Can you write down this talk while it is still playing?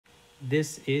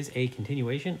This is a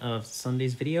continuation of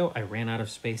Sunday's video. I ran out of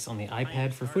space on the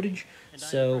iPad for footage,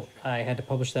 so I had to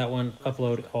publish that one,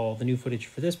 upload all the new footage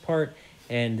for this part,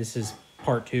 and this is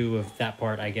part 2 of that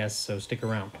part, I guess, so stick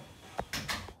around.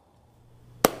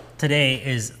 Today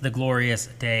is the glorious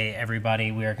day,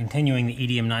 everybody. We are continuing the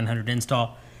EDM 900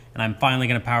 install, and I'm finally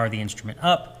going to power the instrument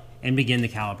up and begin the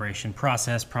calibration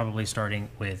process, probably starting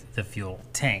with the fuel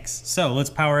tanks. So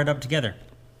let's power it up together.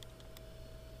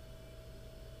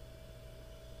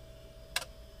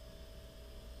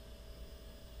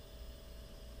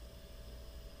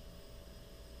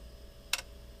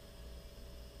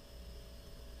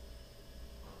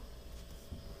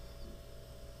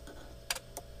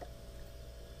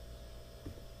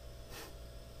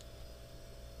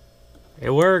 It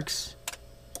works.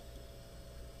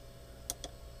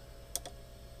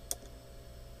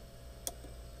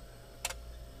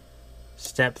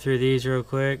 Step through these real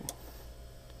quick.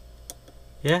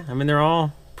 Yeah, I mean, they're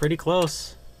all pretty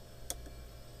close.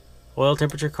 Oil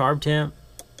temperature, carb temp.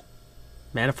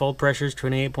 Manifold pressure is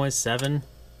 28.7.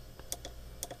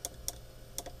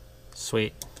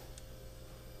 Sweet.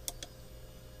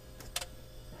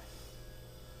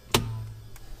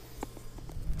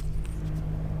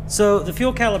 So the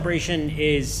fuel calibration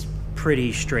is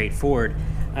pretty straightforward.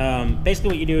 Basically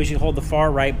what you do is you hold the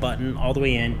far right button all the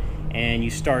way in and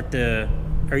you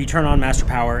you turn on master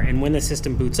power, and when the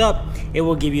system boots up, it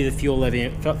will give you the fuel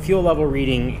level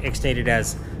reading stated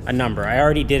as a number. I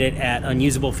already did it at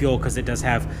unusable fuel because it does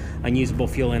have unusable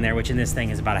fuel in there, which in this thing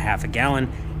is about a half a gallon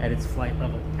at its flight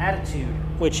level attitude,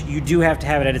 which you do have to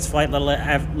have it at its flight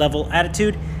level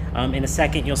attitude. In a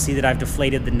second, you'll see that I've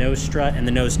deflated the nose strut and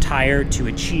the nose tire to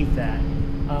achieve that.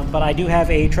 But I do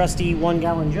have a trusty 1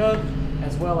 gallon jug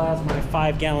as well as my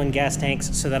 5 gallon gas tanks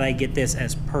so that I get this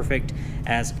as perfect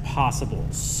as possible.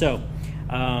 So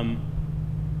I'm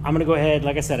gonna go ahead,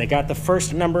 like I said, I got the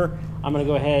first number. I'm gonna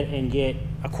go ahead and get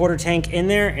a 1/4 tank in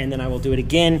there, and then I will do it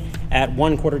again at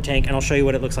 1/4 tank, and I'll show you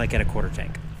what it looks like at a 1/4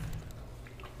 tank.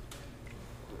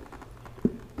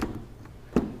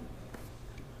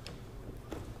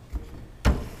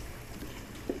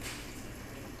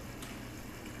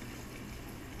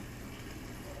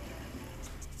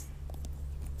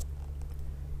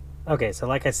 Okay, so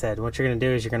like I said, what you're going to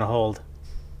do is you're going to hold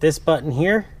this button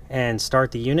here and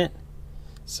start the unit.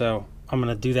 So I'm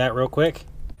going to do that real quick.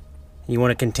 You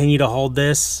want to continue to hold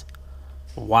this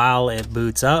while it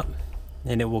boots up,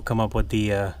 and it will come up with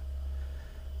the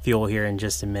fuel here in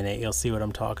just a minute. You'll see what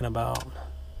I'm talking about.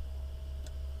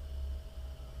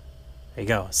 There you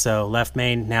go. So left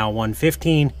main now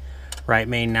 115, right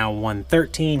main now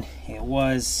 113. It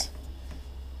was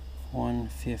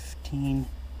 115,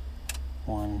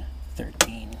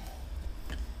 113.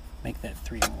 Make that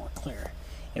 3 more clear.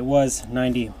 It was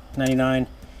 90, 99,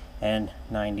 and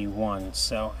 91.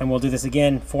 So, and we'll do this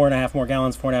again. 4.5 more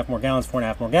gallons, 4.5 more gallons,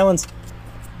 4.5 more gallons.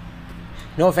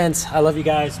 No offense, I love you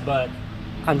guys, but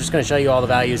I'm just going to show you all the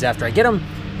values after I get them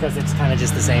because it's kind of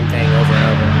just the same thing over and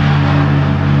over.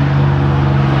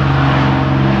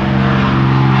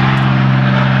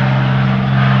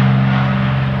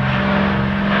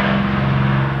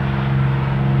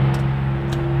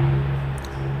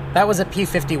 That was a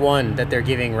P51 that they're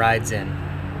giving rides in.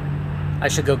 I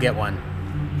should go get one.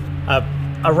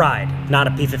 A ride, not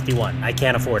a P51. I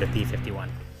can't afford a P51.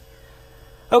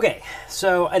 Okay,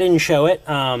 so I didn't show it.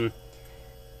 Didn't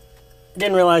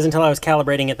realize until I was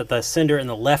calibrating it that the sender in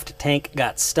the left tank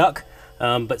got stuck.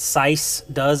 But Cies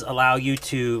does allow you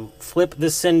to flip the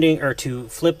sending, or to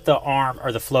flip the arm,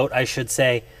 or the float, I should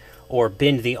say, or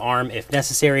bend the arm if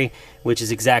necessary, which is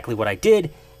exactly what I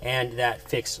did. And that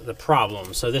fixed the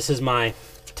problem. So this is my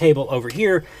table over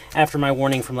here. After my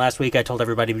warning from last week, I told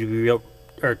everybody to be real,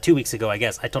 or 2 weeks ago, I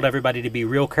guess, I told everybody to be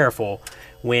real careful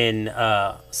when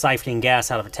siphoning gas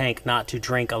out of a tank, not to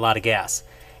drink a lot of gas.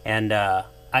 And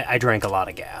I drank a lot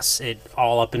of gas. It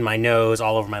all up in my nose,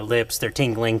 all over my lips. They're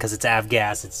tingling because it's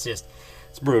avgas.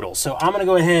 It's brutal. So I'm gonna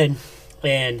go ahead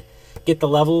and get the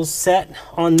levels set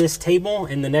on this table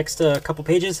in the next couple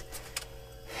pages.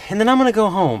 And then I'm going to go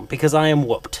home because I am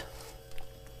whooped.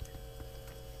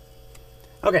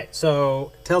 Okay,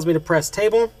 so it tells me to press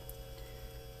table.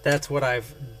 That's what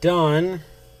I've done.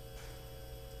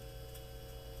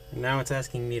 And now it's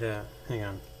asking me to, hang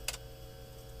on.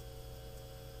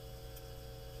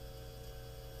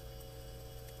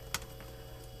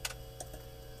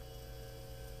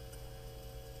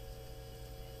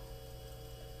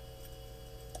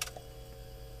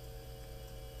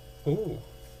 Ooh.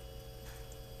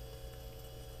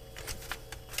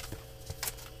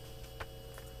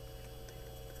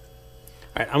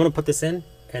 All right, I'm gonna put this in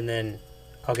and then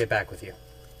I'll get back with you.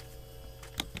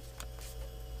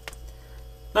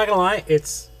 not gonna lie,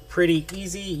 it's pretty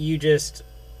easy. You just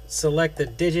select the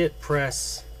digit,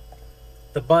 press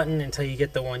the button until you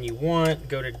get the one you want,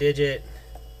 go to digit,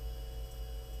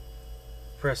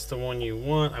 press the one you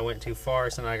want. I went too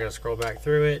far, so now I gotta scroll back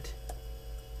through it.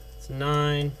 It's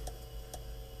 9.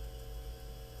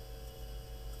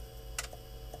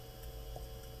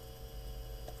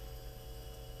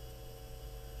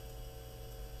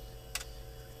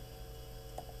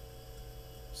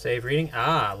 Save reading.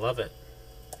 Ah, love it.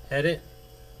 Edit.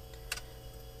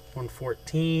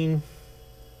 114.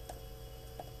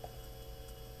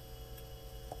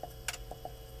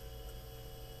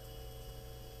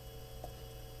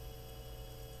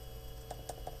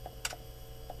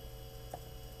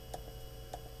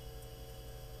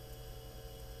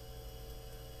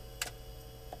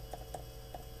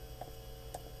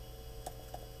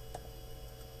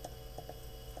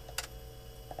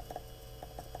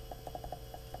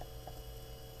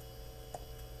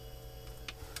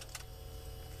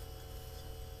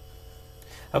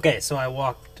 Okay, so I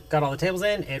got all the tables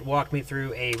in. It walked me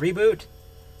through a reboot.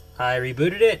 I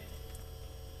rebooted it,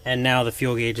 and now the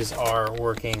fuel gauges are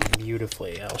working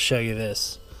beautifully. I'll show you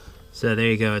this. So there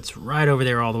you go. It's right over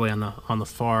there, all the way on the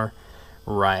far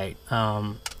right.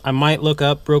 I might look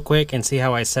up real quick and see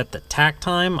how I set the tach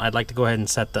time. I'd like to go ahead and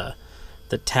set the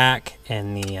tach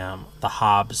and the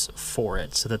hobs for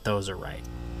it so that those are right.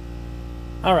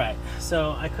 All right,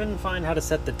 so I couldn't find how to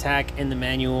set the tach in the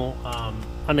manual.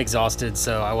 I'm exhausted,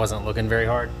 so I wasn't looking very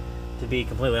hard, to be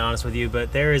completely honest with you,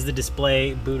 but there is the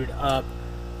display booted up.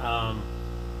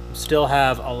 Still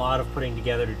have a lot of putting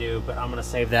together to do, but I'm gonna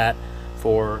save that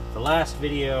for the last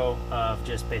video of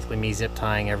just basically me zip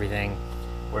tying everything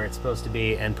where it's supposed to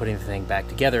be and putting the thing back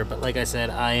together. But like I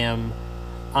said,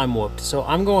 I'm whooped. So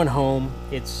I'm going home.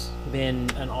 It's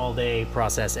been an all-day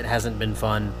process. It hasn't been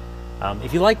fun.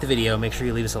 If you like the video, make sure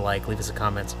you leave us a like, leave us a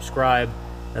comment, subscribe.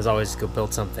 As always, go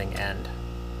build something and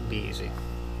be easy.